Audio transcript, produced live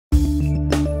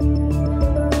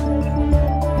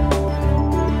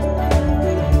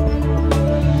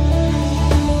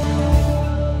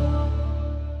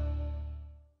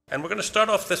to start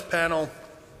off this panel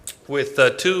with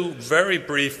two very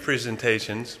brief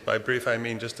presentations. By brief, I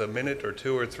mean just a minute or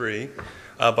two or three,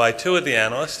 by two of the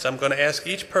analysts. I'm going to ask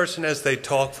each person as they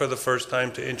talk for the first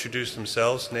time to introduce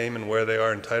themselves, name and where they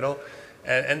are in title,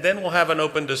 and then we'll have an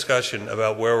open discussion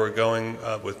about where we're going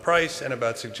with price and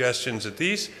about suggestions that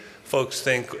these folks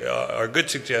think are good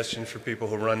suggestions for people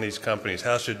who run these companies.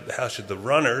 How should the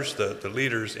runners, the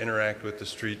leaders, interact with the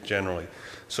street generally?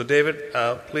 So David,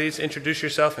 please introduce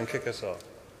yourself and kick us off.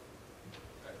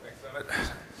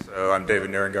 So I'm David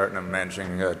Nierengarten. I'm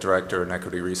Managing Director in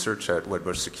Equity Research at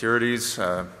Wedbush Securities,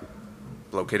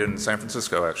 located in San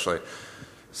Francisco, actually.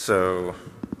 So,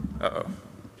 do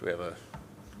we have a,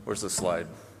 where's the slide?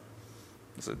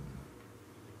 Is it?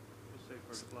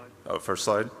 First slide. Oh, first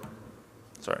slide?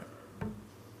 Sorry.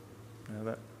 You have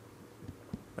that?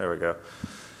 There we go.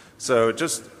 So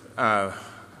just,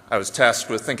 I was tasked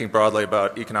with thinking broadly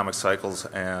about economic cycles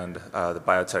and the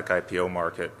biotech IPO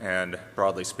market. And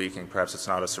broadly speaking, perhaps it's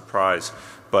not a surprise,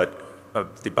 but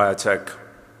the biotech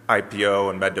IPO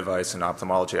and med device and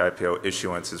ophthalmology IPO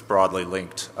issuance is broadly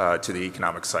linked to the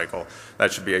economic cycle.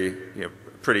 That should be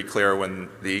pretty clear when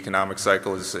the economic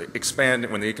cycle is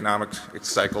expanding, when the economic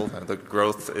cycle, the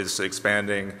growth is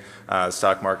expanding,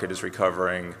 stock market is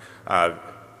recovering,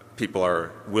 people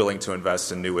are willing to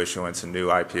invest in new issuance and new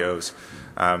IPOs.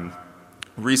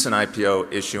 Recent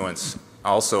IPO issuance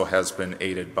also has been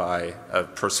aided by a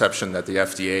perception that the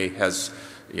FDA has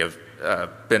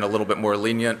been a little bit more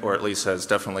lenient, or at least has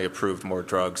definitely approved more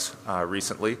drugs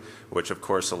recently, which of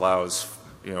course allows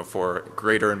for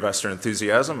greater investor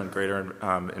enthusiasm and greater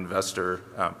investor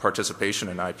participation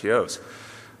in IPOs.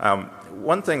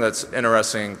 One thing that's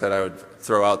interesting that I would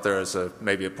throw out there as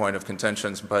maybe a point of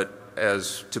contention, but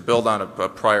as to build on a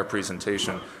prior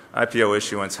presentation, IPO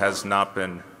issuance has not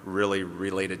been really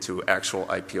related to actual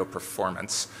IPO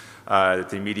performance.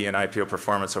 The median IPO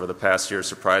performance over the past year,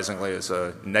 surprisingly, is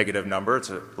a negative number.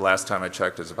 Last time I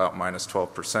checked, is about minus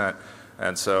 12%.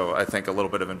 And so I think a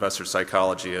little bit of investor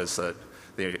psychology is that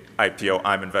the IPO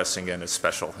I'm investing in is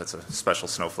special. It's a special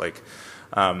snowflake.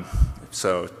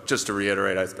 So just to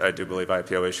reiterate, I do believe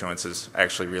IPO issuance is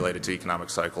actually related to economic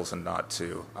cycles and not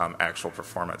to actual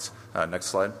performance. Next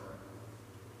slide.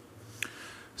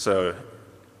 So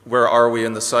where are we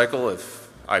in the cycle if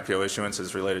IPO issuance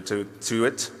is related to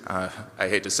it? I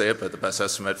hate to say it, but the best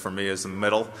estimate for me is the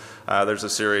middle. There's a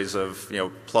series of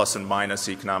plus and minus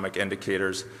economic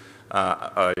indicators.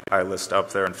 I list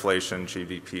up there inflation,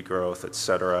 GDP growth, et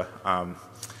cetera.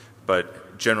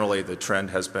 But generally the trend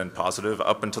has been positive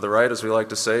up and to the right, as we like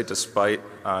to say, despite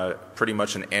pretty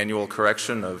much an annual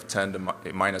correction of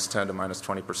minus 10 to minus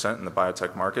 20% in the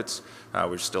biotech markets.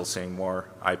 We're still seeing more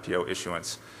IPO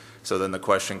issuance. So then the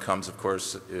question comes, of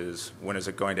course, is when is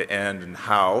it going to end and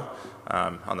how?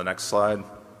 On the next slide.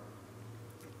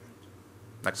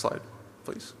 Next slide,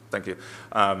 please. Thank you.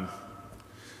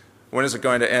 When is it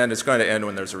going to end? It's going to end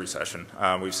when there's a recession.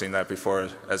 We've seen that before.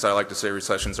 As I like to say,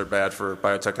 recessions are bad for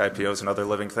biotech IPOs and other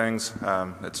living things.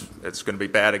 It's going to be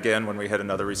bad again when we hit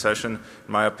another recession,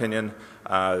 in my opinion.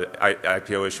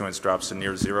 IPO issuance drops to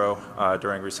near zero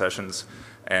during recessions,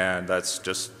 and that's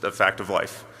just a fact of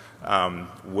life.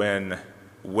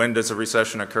 When does a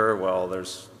recession occur? Well,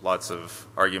 there's lots of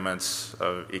arguments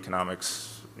of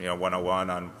economics 101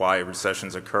 on why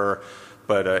recessions occur.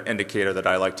 But an indicator that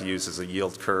I like to use is a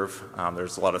yield curve.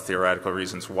 There's a lot of theoretical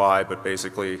reasons why, but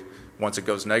basically once it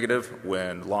goes negative,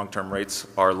 when long-term rates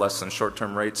are less than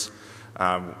short-term rates,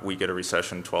 we get a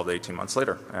recession 12 to 18 months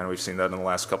later. And we've seen that in the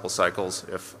last couple cycles.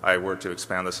 If I were to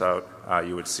expand this out,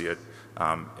 you would see it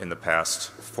in the past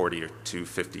 40 to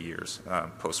 50 years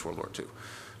post-World War II.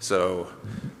 So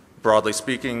broadly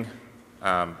speaking,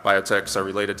 biotechs are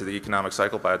related to the economic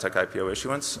cycle, biotech IPO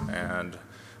issuance, and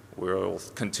we'll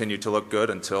continue to look good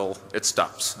until it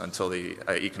stops, until the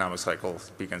economic cycle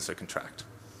begins to contract.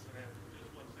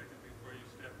 Just 1 second before you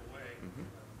step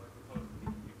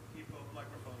away. Keep both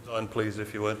microphones on, please,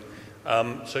 if you would.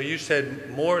 So you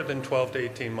said more than 12 to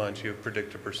 18 months you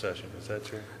predict a recession. Is that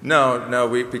true? No,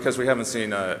 because we haven't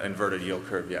seen an inverted yield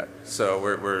curve yet. So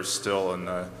we're still in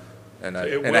a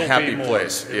happy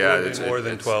place. It's more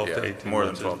than 12 to 18 months. More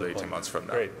than 12 to 18 months from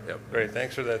now. Great. Yep. Great.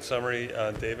 Thanks for that summary,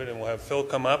 David. And we'll have Phil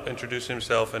come up, introduce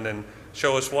himself, and then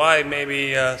show us why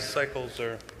maybe cycles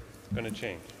are going to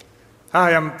change.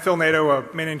 Hi, I'm Phil Nato, a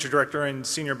Managing Director and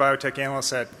Senior Biotech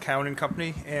Analyst at Cowen &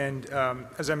 Company. And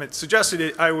as Emmett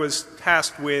suggested, I was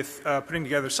tasked with putting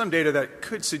together some data that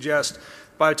could suggest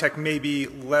biotech may be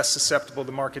less susceptible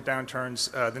to market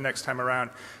downturns the next time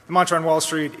around. The mantra on Wall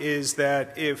Street is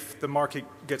that if the market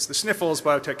gets the sniffles,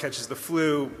 biotech catches the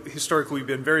flu. Historically, we've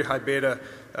been very high beta,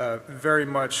 very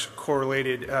much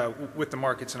correlated with the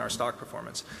markets and our stock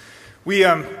performance. We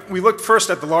looked first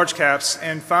at the large caps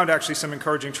and found actually some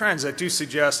encouraging trends that do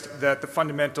suggest that the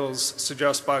fundamentals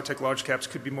suggest biotech large caps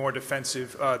could be more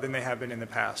defensive than they have been in the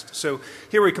past. So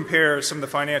here we compare some of the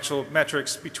financial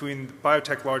metrics between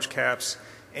biotech large caps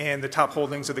and the top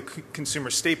holdings of the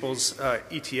consumer staples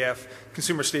ETF.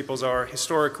 Consumer staples are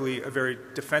historically a very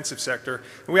defensive sector.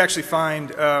 And we actually find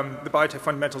the biotech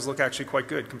fundamentals look actually quite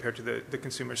good compared to the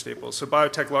consumer staples. So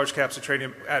biotech large caps are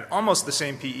trading at almost the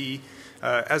same PE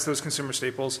as those consumer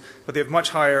staples, but they have much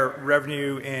higher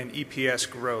revenue and EPS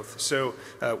growth. So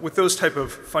with those type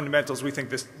of fundamentals, we think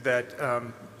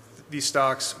that these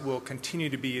stocks will continue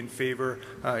to be in favor,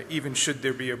 even should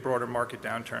there be a broader market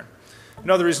downturn.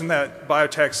 Another reason that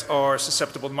biotechs are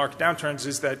susceptible to market downturns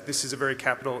is that this is a very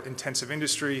capital-intensive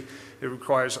industry. It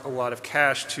requires a lot of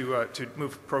cash to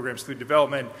move programs through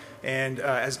development. And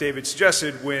as David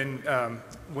suggested,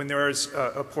 when there is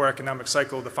a poor economic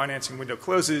cycle, the financing window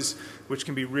closes, which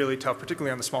can be really tough,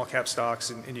 particularly on the small cap stocks.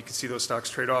 And you can see those stocks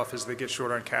trade off as they get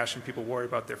short on cash and people worry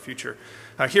about their future.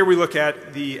 Here we look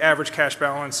at the average cash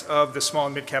balance of the small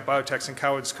and mid-cap biotechs in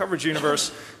Cowen's coverage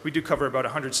universe. We do cover about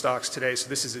 100 stocks today, so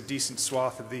this is a decent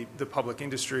swath of the public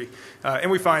industry.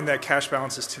 And we find that cash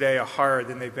balances today are higher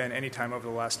than they've been any time over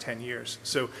the last 10 years.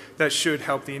 So that should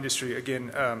help the industry,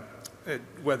 again,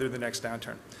 weather the next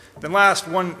downturn. Then last,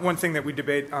 one thing that we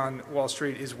debate on Wall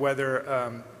Street is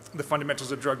whether the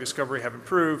fundamentals of drug discovery have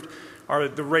improved. Are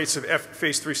the rates of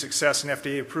phase 3 success and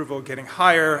FDA approval getting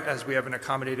higher as we have an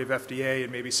accommodative FDA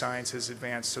and maybe science has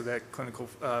advanced so that clinical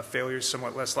failure is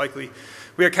somewhat less likely?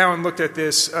 We at Cowen looked at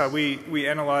this. We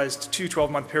analyzed 2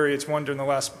 12-month periods, one during the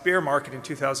last bear market in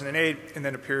 2008 and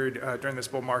then a period during this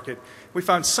bull market. We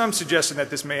found some suggestion that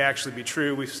this may actually be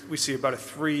true. We see about a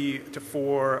 3 to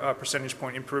 4 percentage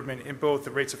point improvement in both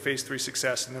the rates of phase 3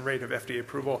 success and the rate of FDA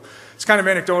approval. It's kind of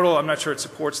anecdotal. I'm not sure it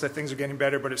supports that things are getting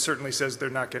better, but it certainly says they're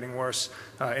not getting worse.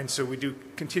 And so we do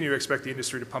continue to expect the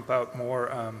industry to pump out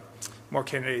more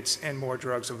candidates and more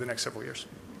drugs over the next several years.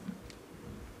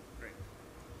 Great.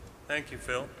 Thank you,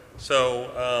 Phil.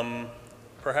 So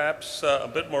perhaps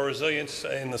a bit more resilience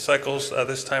in the cycles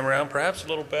this time around, perhaps a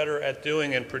little better at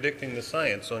doing and predicting the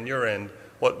science on your end,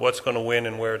 what's going to win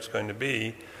and where it's going to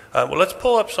be. Well, let's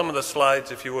pull up some of the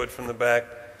slides, if you would, from the back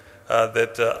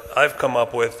that I've come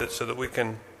up with so that we're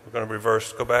going to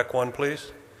reverse. Go back one,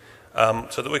 please.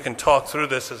 So that we can talk through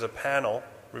this as a panel.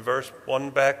 Reverse one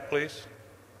back, please.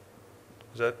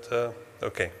 Is that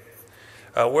okay?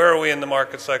 Where are we in the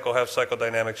market cycle? Have cycle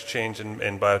dynamics changed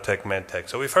in biotech, medtech?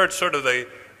 So we've heard sort of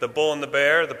the bull and the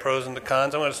bear, the pros and the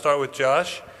cons. I'm going to start with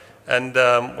Josh, and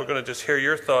we're going to just hear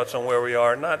your thoughts on where we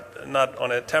are, not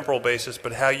on a temporal basis,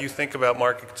 but how you think about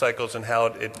market cycles and how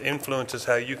it influences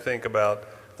how you think about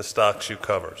the stocks you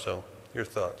cover. So your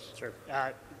thoughts. Sure.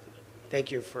 Thank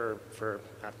you for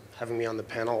having me on the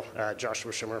panel.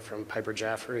 Joshua Schimmer from Piper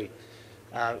Jaffray.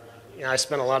 I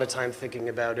spent a lot of time thinking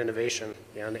about innovation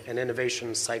and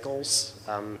innovation cycles.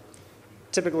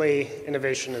 Typically,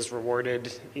 innovation is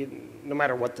rewarded no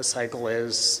matter what the cycle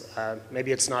is.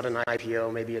 Maybe it's not an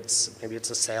IPO. Maybe it's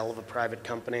a sale of a private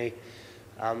company.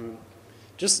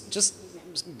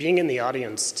 Just being in the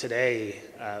audience today,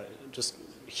 just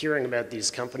hearing about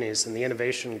these companies and the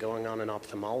innovation going on in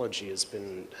ophthalmology has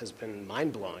been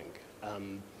mind-blowing.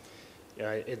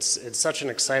 It's such an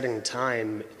exciting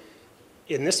time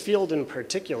in this field in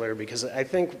particular, because I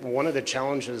think one of the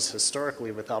challenges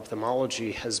historically with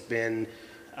ophthalmology has been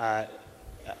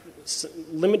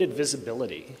limited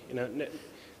visibility.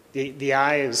 The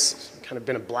eye has kind of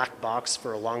been a black box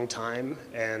for a long time,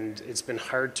 and it's been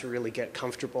hard to really get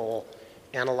comfortable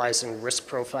analyzing risk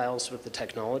profiles with the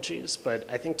technologies. But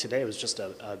I think today was just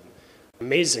an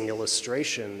amazing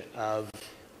illustration of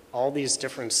all these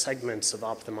different segments of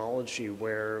ophthalmology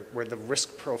where the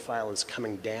risk profile is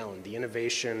coming down. The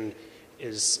innovation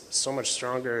is so much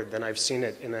stronger than I've seen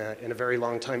it in a very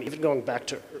long time, even going back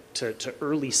to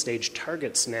early stage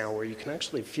targets now, where you can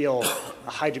actually feel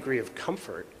a high degree of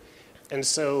comfort. And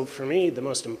so for me, the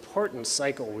most important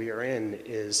cycle we are in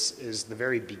is the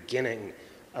very beginning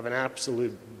of an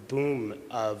absolute boom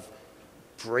of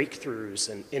breakthroughs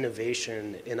and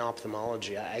innovation in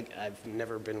ophthalmology. I've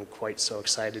never been quite so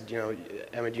excited.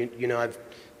 Emmett, I've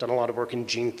done a lot of work in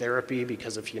gene therapy,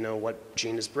 because if you know what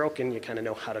gene is broken, you kind of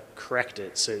know how to correct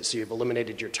it. So you've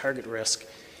eliminated your target risk.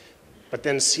 But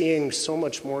then seeing so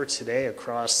much more today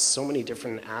across so many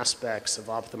different aspects of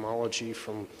ophthalmology,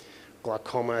 from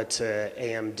glaucoma to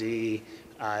AMD,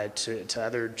 to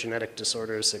other genetic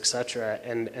disorders, et cetera,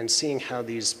 and seeing how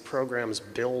these programs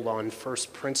build on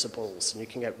first principles. And you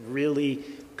can get really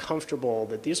comfortable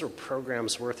that these are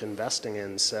programs worth investing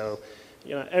in. So,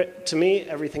 to me,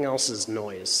 everything else is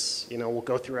noise. We'll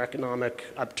go through economic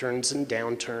upturns and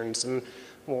downturns, and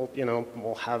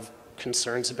we'll have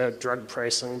concerns about drug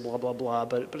pricing, blah, blah, blah.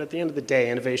 But at the end of the day,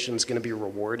 innovation is going to be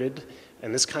rewarded.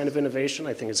 And this kind of innovation,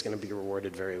 I think, is going to be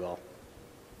rewarded very well.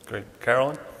 Great.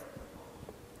 Carolyn?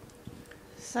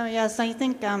 So yes, I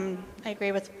think I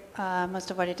agree with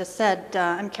most of what he just said.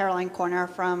 I'm Caroline Corner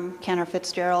from Cantor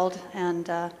Fitzgerald, and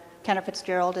Cantor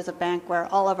Fitzgerald is a bank where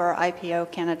all of our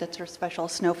IPO candidates are special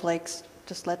snowflakes.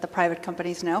 Just let the private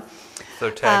companies know.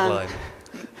 Their tagline.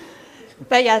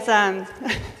 But yes,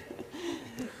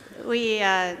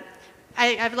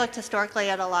 I've looked historically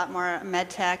at a lot more med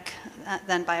tech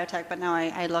than biotech, but now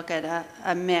I look at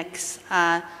a mix.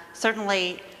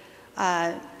 Certainly,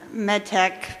 med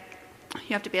tech,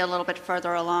 you have to be a little bit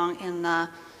further along in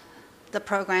the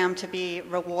program to be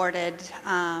rewarded,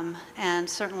 and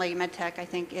certainly med tech, I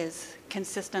think, is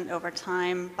consistent over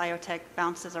time. Biotech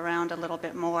bounces around a little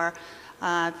bit more.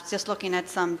 Just looking at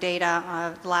some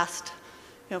data, the last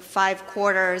 5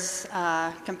 quarters,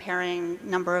 comparing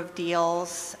number of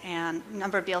deals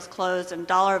closed and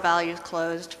dollar values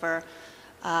closed for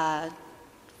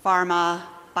pharma,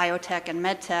 biotech, and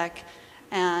medtech.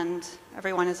 And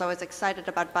everyone is always excited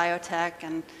about biotech,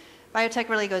 and biotech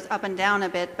really goes up and down a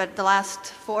bit, but the last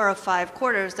 4 or 5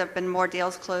 quarters there have been more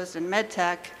deals closed in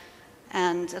medtech,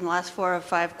 and in the last 4 or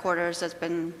 5 quarters there's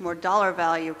been more dollar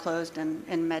value closed in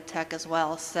medtech as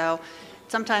well. So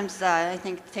sometimes I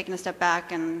think taking a step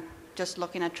back and just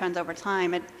looking at trends over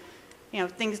time,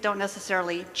 things don't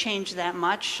necessarily change that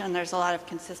much, and there's a lot of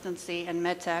consistency in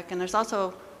medtech, and there's also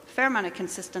a fair amount of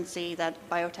consistency that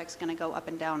biotech's going to go up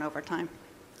and down over time.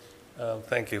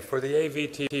 Thank you. For the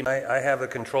AV team, I have a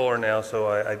controller now, so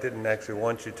I didn't actually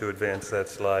want you to advance that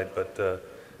slide, but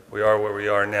we are where we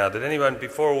are now. Did anyone,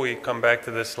 before we come back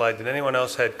to this slide, did anyone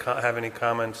else have any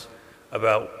comments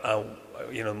about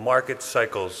market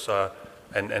cycles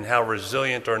and how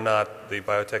resilient or not the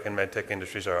biotech and medtech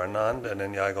industries are? Anand, and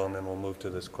then Yago, and then we'll move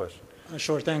to this question.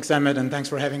 Sure. Thanks, Emmett, and thanks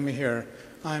for having me here.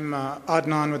 I'm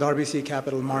Adnan with RBC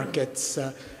Capital Markets,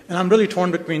 and I'm really torn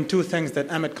between 2 things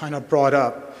that Emmett kind of brought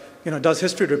up. Does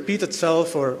history repeat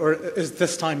itself, or is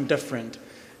this time different?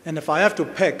 And if I have to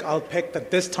pick, I'll pick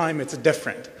that this time it's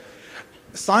different.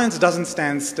 Science doesn't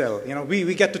stand still.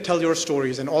 We get to tell your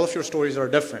stories, and all of your stories are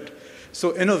different.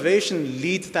 So innovation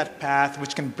leads that path,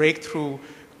 which can break through,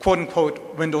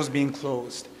 quote-unquote, windows being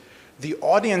closed. The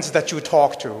audience that you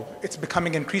talk to, it's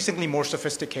becoming increasingly more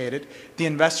sophisticated. The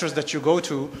investors that you go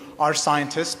to are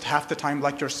scientists, half the time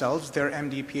like yourselves. They're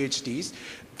MD, PhDs.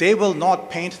 They will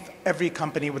not paint every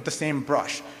company with the same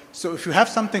brush. So if you have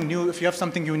something new, if you have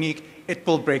something unique, it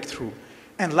will break through.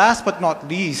 And last but not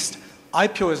least,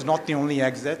 IPO is not the only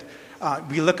exit.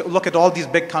 We look at all these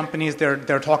big companies.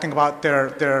 They're talking about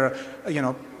their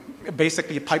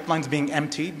basically pipelines being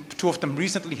empty. 2 of them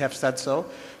recently have said so.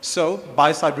 So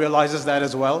buy side realizes that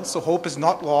as well. So hope is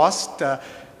not lost.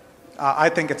 I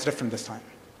think it's different this time.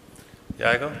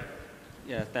 Yago?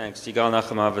 Yeah, thanks. Yigal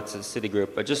Nachamovitz at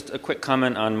Citigroup. But just a quick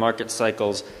comment on market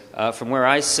cycles. From where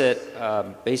I sit,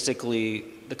 basically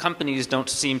the companies don't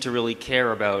seem to really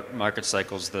care about market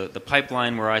cycles. The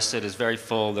pipeline where I sit is very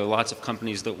full. There are lots of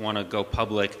companies that want to go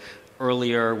public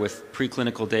earlier with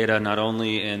preclinical data, not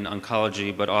only in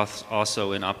oncology but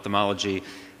also in ophthalmology.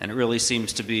 And it really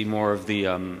seems to be more of the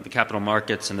capital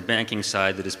markets and the banking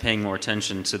side that is paying more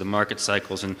attention to the market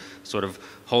cycles and sort of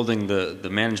holding the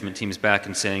management teams back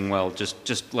and saying, well,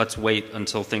 just let's wait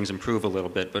until things improve a little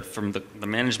bit. But from the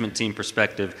management team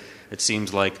perspective, it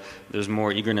seems like there's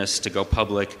more eagerness to go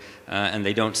public, and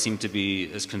they don't seem to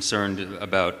be as concerned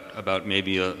about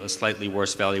maybe a slightly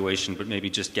worse valuation, but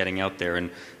maybe just getting out there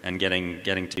and getting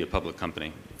to be a public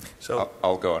company. So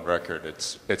I'll go on record.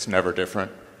 It's never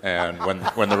different. And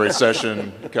when the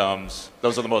recession comes,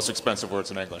 those are the most expensive words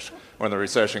in English. When the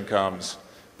recession comes,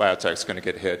 biotech's going to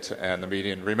get hit, and the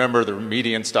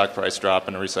median stock price drop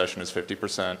in a recession is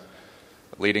 50%. A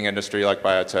leading industry like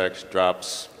biotech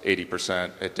drops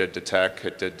 80%. It did to tech.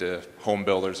 It did to home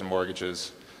builders and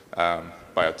mortgages.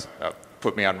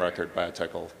 Put me on record.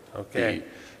 Biotech will be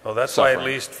well, that's suffering. why at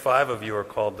least 5 of you are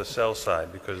called the sell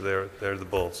side, because they're the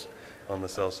bulls on the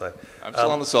sell side. I'm still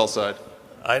on the sell side.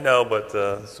 I know, but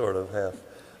sort of half.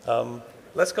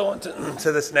 Let's go on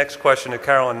to this next question that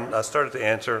Carolyn started to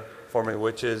answer for me,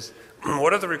 which is,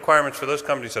 what are the requirements for those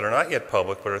companies that are not yet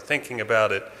public but are thinking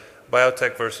about it,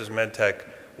 biotech versus medtech?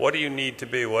 What do you need to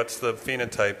be? What's the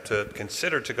phenotype to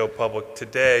consider to go public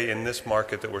today in this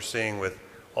market that we're seeing with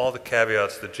all the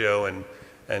caveats that Joe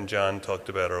and John talked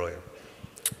about earlier.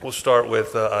 We'll start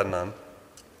with Adnan.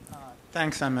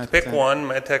 Thanks, Emmett. Pick one,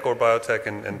 medtech or biotech,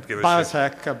 and give us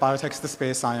Biotech's the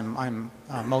space I'm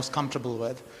most comfortable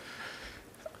with.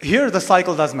 Here, the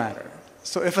cycle does matter.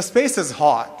 So if a space is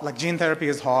hot, like gene therapy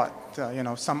is hot,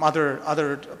 some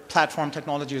other platform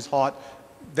technology is hot,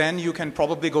 then you can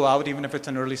probably go out even if it's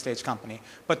an early stage company.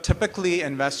 But typically,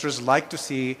 investors like to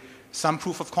see some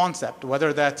proof of concept,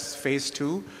 whether that's phase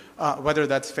 2, whether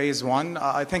that's phase 1.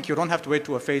 I think you don't have to wait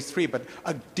to a phase 3, but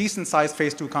a decent-sized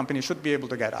phase 2 company should be able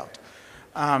to get out.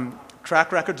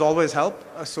 Track records always help.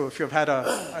 So if you've had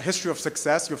a history of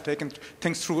success, you've taken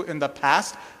things through in the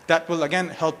past, that will again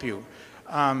help you.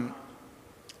 An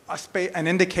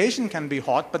indication can be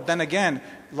hot, but then again,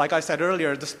 like I said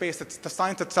earlier, the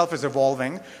science itself is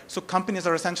evolving. So companies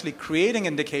are essentially creating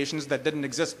indications that didn't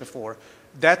exist before.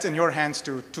 That's in your hands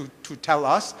to tell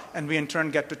us, and we in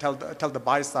turn get to tell the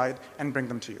buy side and bring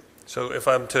them to you. So if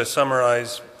I'm to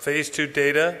summarize, phase 2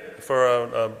 data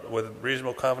for with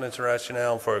reasonable confidence and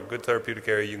rationale for a good therapeutic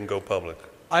area, you can go public.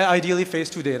 Ideally, phase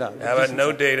 2 data. How about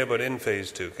no data but in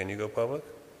phase 2? Can you go public?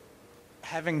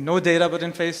 Having no data but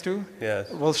in phase 2?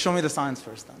 Yes. Well, show me the science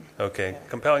first then. Okay.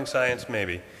 Compelling science,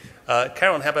 maybe.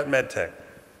 Carolyn, how about medtech?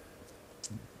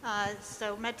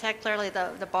 So medtech, clearly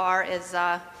the bar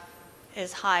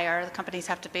is higher. The companies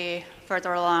have to be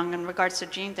further along. In regards to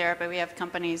gene therapy, we have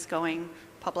companies going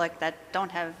public that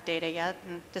don't have data yet.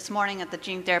 And this morning at the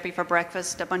Gene Therapy for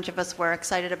Breakfast, a bunch of us were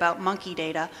excited about monkey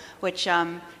data, which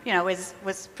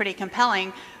was pretty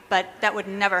compelling, but that would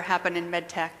never happen in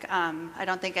medtech. I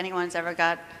don't think anyone's ever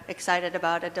got excited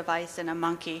about a device in a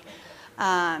monkey.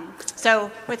 So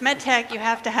with medtech, you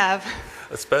have to have...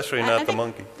 Especially not the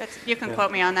monkey. You can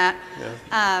quote me on that.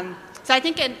 Yeah. So I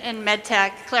think in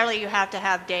medtech, clearly you have to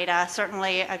have data,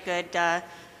 certainly a good,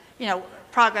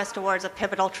 progress towards a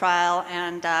pivotal trial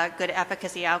and good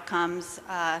efficacy outcomes.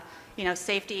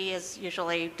 Safety is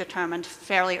usually determined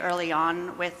fairly early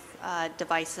on with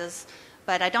devices,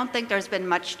 but I don't think there's been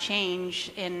much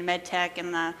change in medtech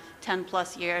in the 10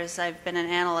 plus years I've been an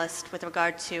analyst with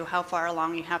regard to how far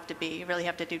along you have to be. You really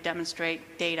have to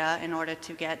demonstrate data in order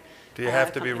to get. Do you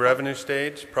have to be revenue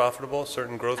stage, profitable,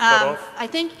 certain growth cutoff? I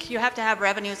think you have to have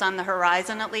revenues on the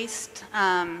horizon at least.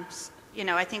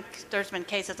 I think there's been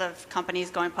cases of companies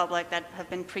going public that have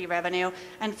been pre-revenue.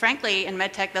 And frankly, in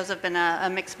medtech, those have been a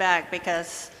mixed bag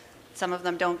because some of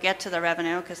them don't get to the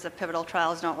revenue because the pivotal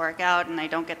trials don't work out and they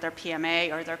don't get their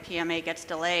PMA or their PMA gets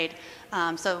delayed.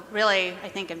 So really, I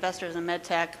think investors in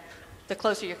medtech, the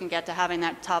closer you can get to having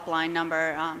that top line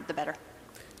number, the better.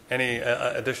 Any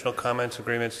additional comments,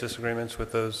 agreements, disagreements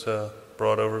with those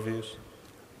broad overviews?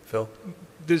 Phil?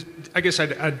 I guess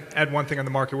I'd add one thing on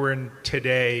the market we're in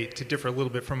today to differ a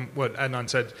little bit from what Adnan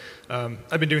said.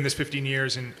 I've been doing this 15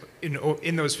 years, and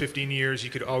in those 15 years, you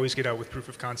could always get out with proof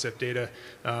of concept data.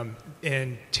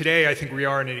 And today, I think we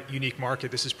are in a unique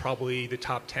market. This is probably the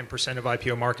top 10% of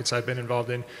IPO markets I've been involved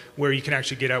in where you can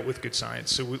actually get out with good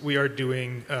science. So we are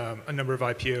doing a number of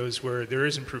IPOs where there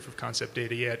isn't proof of concept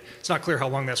data yet. It's not clear how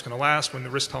long that's going to last. When the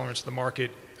risk tolerance of the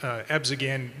market ebbs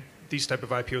again, these type of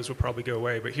IPOs will probably go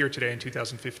away. But here today in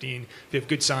 2015, if you have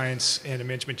good science and a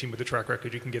management team with a track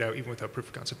record, you can get out even without proof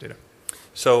of concept data.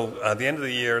 So at the end of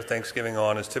the year, Thanksgiving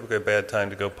on, is typically a bad time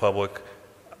to go public.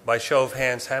 By show of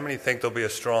hands, how many think there'll be a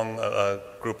strong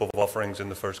group of offerings in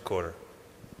the first quarter?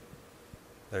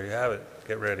 There you have it.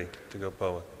 Get ready to go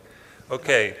public.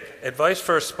 Okay, advice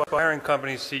for aspiring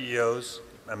company CEOs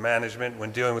and management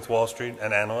when dealing with Wall Street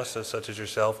and analysts such as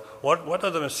yourself. What are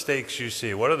the mistakes you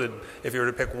see? What are if you were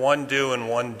to pick one do and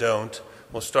one don't?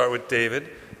 We'll start with David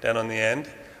down on the end.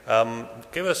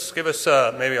 Give us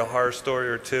maybe a horror story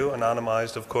or two,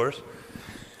 anonymized, of course.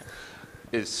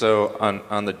 So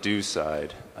on the do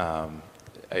side,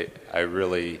 I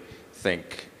really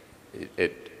think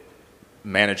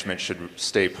management should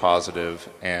stay positive,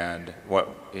 and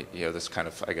this kind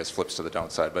of, I guess, flips to the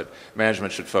downside, but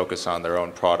management should focus on their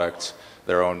own product,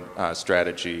 their own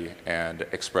strategy, and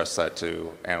express that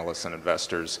to analysts and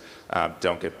investors.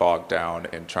 Don't get bogged down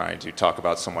in trying to talk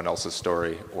about someone else's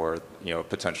story or a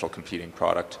potential competing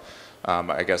product.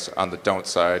 I guess on the don't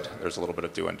side, there's a little bit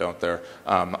of do and don't there.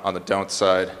 On the don't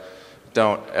side,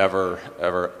 don't ever,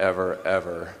 ever, ever,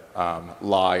 ever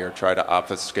lie or try to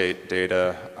obfuscate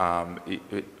data.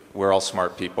 We're all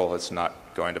smart people. It's not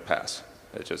going to pass.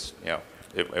 It just,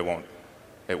 it won't.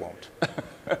 It won't.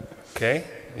 Okay,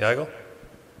 Yago?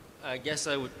 I guess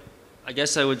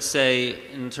I would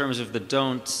say, in terms of the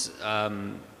don'ts,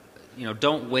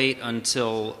 don't wait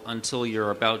until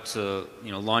you're about to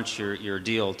launch your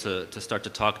deal to start to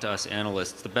talk to us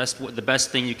analysts. The best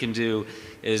thing you can do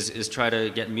is try to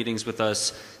get meetings with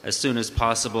us as soon as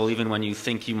possible, even when you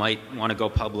think you might want to go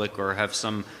public or have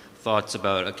some thoughts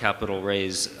about a capital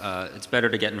raise. It's better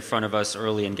to get in front of us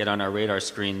early and get on our radar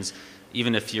screens,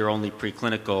 even if you're only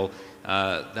preclinical.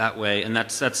 That way, and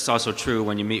that's also true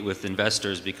when you meet with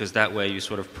investors, because that way you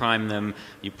sort of prime them,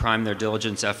 you prime their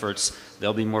diligence efforts,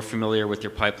 they'll be more familiar with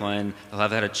your pipeline, they'll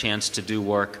have had a chance to do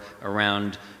work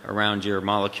around your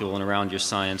molecule and around your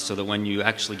science, so that when you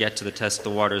actually get to the test the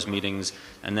waters meetings,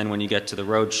 and then when you get to the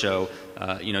road show,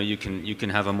 you can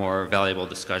have a more valuable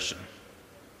discussion.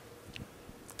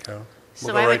 Carol?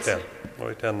 So We'll go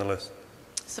right down the list.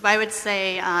 So I would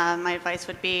say my advice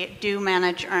would be do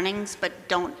manage earnings, but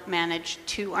don't manage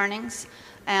to earnings.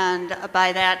 And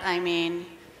by that, I mean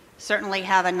certainly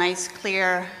have a nice,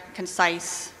 clear,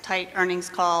 concise, tight earnings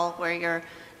call where you're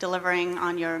delivering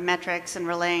on your metrics and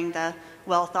relaying the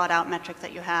well thought out metric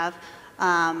that you have.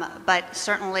 But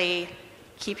certainly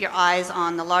keep your eyes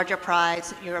on the larger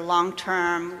prize, your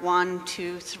long-term 1,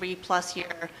 2, 3+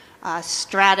 year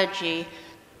strategy.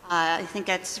 I think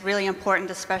it's really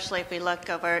important, especially if we look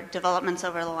over developments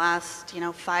over the last,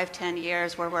 5-10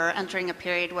 years, where we're entering a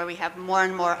period where we have more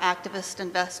and more activist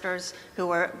investors who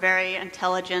are very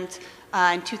intelligent.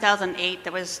 In 2008,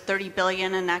 there was $30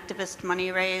 billion in activist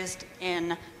money raised.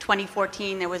 In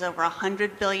 2014, there was over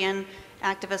 $100 billion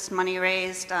activist money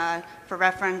raised. For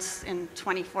reference, in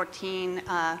 2014,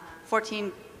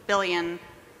 $14 billion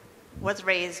was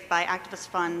raised by activist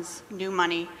funds, new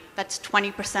money. That's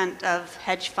 20% of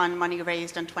hedge fund money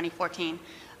raised in 2014.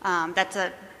 That's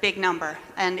a big number.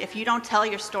 And if you don't tell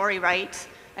your story right,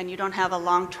 and you don't have a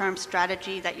long-term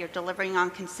strategy that you're delivering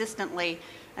on consistently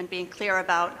and being clear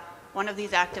about, one of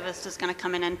these activists is going to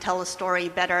come in and tell the story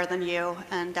better than you,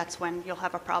 and that's when you'll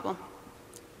have a problem.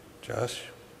 Josh?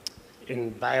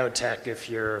 In biotech, if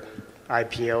you're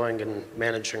IPOing and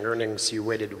managing earnings, you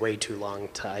waited way too long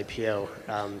to IPO.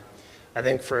 I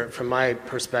think from my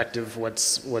perspective,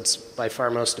 what's by far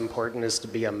most important is to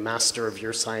be a master of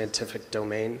your scientific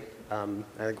domain. I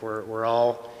think we're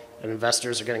all, and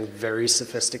investors are getting very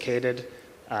sophisticated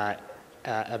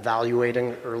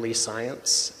evaluating early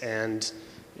science, and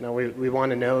we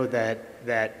want to know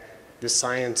that the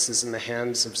science is in the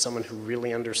hands of someone who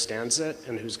really understands it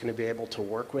and who's going to be able to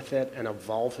work with it and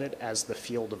evolve it as the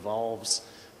field evolves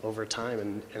over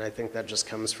time. And I think that just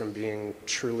comes from being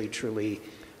truly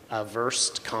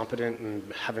versed, competent,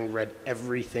 and having read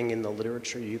everything in the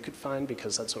literature you could find,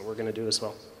 because that's what we're going to do as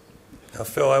well. Now,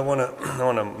 Phil, I want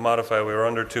to modify. We were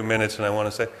under 2 minutes, and I want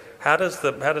to say, how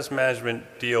does management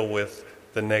deal with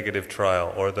the negative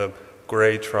trial or the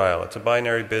gray trial? It's a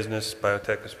binary business,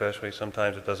 biotech especially.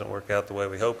 Sometimes it doesn't work out the way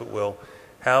we hope it will.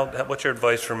 What's your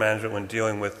advice for management when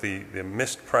dealing with the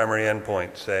missed primary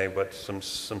endpoint, say, but some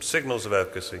signals of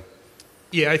efficacy?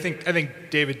 Yeah, I think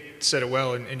David said it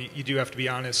well, and you do have to be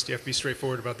honest. You have to be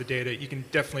straightforward about the data. You can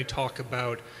definitely talk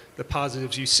about the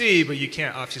positives you see, but you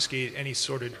can't obfuscate any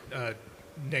sort of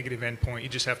negative endpoint.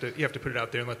 You have to put it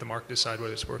out there and let the market decide what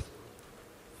it's worth.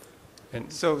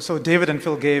 And So David and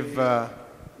Phil gave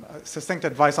succinct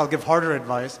advice. I'll give harder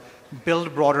advice.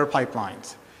 Build broader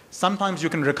pipelines. Sometimes you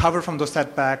can recover from those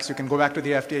setbacks. You can go back to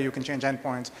the FDA. You can change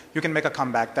endpoints. You can make a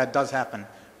comeback. That does happen.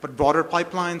 But broader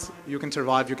pipelines, you can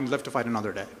survive. You can live to fight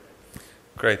another day.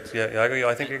 Great. Yeah,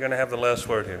 I think you're going to have the last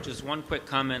word here. Just one quick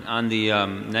comment on the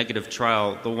negative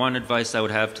trial. The one advice I would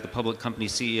have to the public company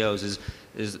CEOs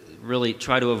is really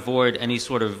try to avoid any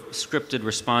sort of scripted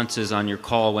responses on your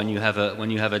call when you have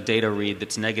a data read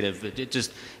that's negative.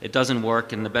 It doesn't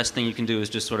work, and the best thing you can do is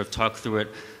just sort of talk through it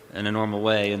in a normal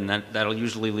way, and that'll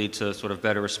usually lead to sort of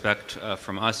better respect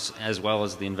from us as well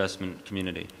as the investment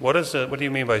community. What do you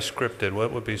mean by scripted?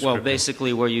 What would be scripted? Well,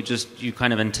 basically where you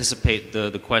kind of anticipate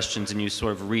the questions and you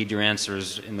sort of read your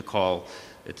answers in the call.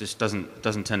 It just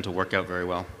doesn't tend to work out very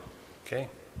well. Okay.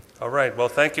 All right. Well,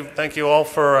 thank you all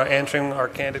for answering our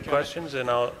candid questions, and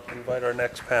I'll invite our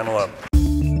next panel up.